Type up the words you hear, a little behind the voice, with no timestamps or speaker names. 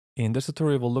In this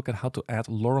tutorial, we'll look at how to add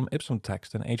Lorem Ipsum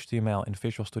text in HTML in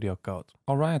Visual Studio Code.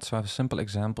 Alright, so I have a simple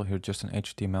example here, just an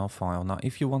HTML file. Now,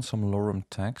 if you want some Lorem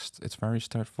text, it's very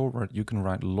straightforward. You can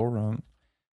write Lorem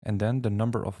and then the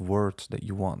number of words that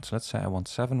you want. So let's say I want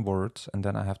 7 words and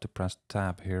then I have to press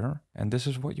tab here. And this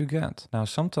is what you get. Now,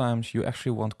 sometimes you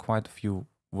actually want quite a few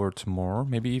words more,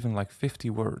 maybe even like 50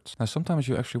 words. Now, sometimes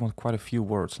you actually want quite a few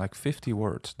words, like 50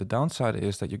 words. The downside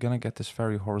is that you're gonna get this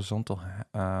very horizontal,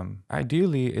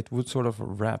 ideally it would sort of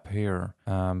wrap here,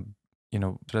 you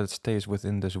know, so that it stays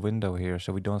within this window here,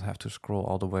 so we don't have to scroll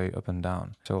all the way up and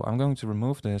down. So I'm going to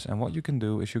remove this, and what you can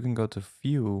do is you can go to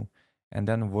View and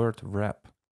then Word Wrap.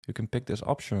 You can pick this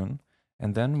option,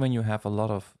 and then when you have a lot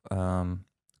of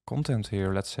content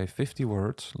here, let's say 50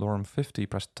 words, Lorem 50,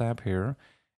 press tab here,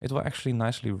 it will actually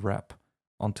nicely wrap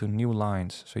onto new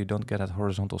lines, so you don't get that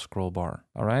horizontal scroll bar.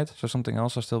 All right, so something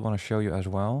else I still want to show you as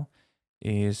well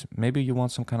is maybe you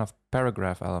want some kind of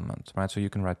paragraph element, right? So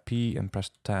you can write P and press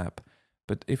tab.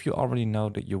 But if you already know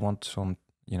that you want some,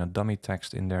 you know, dummy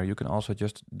text in there, you can also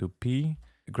just do P,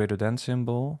 greater than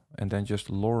symbol, and then just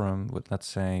Lorem with, let's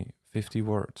say, 50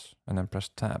 words, and then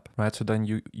press tab, right? So then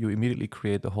you immediately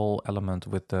create the whole element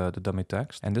with the dummy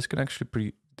text. And this can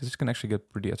actually get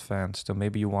pretty advanced. So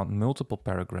maybe you want multiple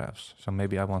paragraphs. So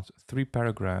maybe I want 3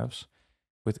 paragraphs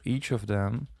with each of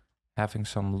them having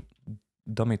some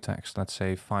dummy text, let's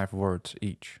say 5 words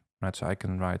each, right? So I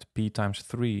can write P times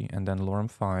 3 and then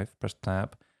Lorem 5, press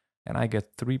tab, and I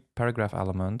get 3 paragraph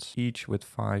elements, each with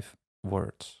 5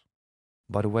 words.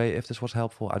 By the way, if this was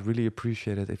helpful, I'd really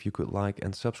appreciate it if you could like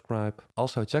and subscribe.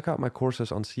 Also, check out my courses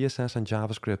on CSS and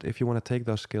JavaScript if you want to take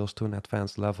those skills to an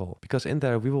advanced level. Because in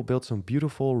there, we will build some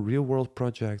beautiful real-world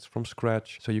projects from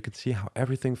scratch so you can see how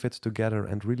everything fits together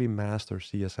and really master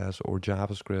CSS or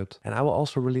JavaScript. And I will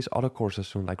also release other courses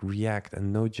soon like React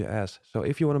and Node.js. So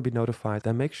if you want to be notified,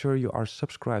 then make sure you are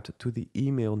subscribed to the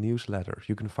email newsletter.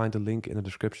 You can find the link in the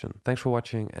description. Thanks for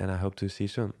watching, and I hope to see you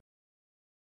soon.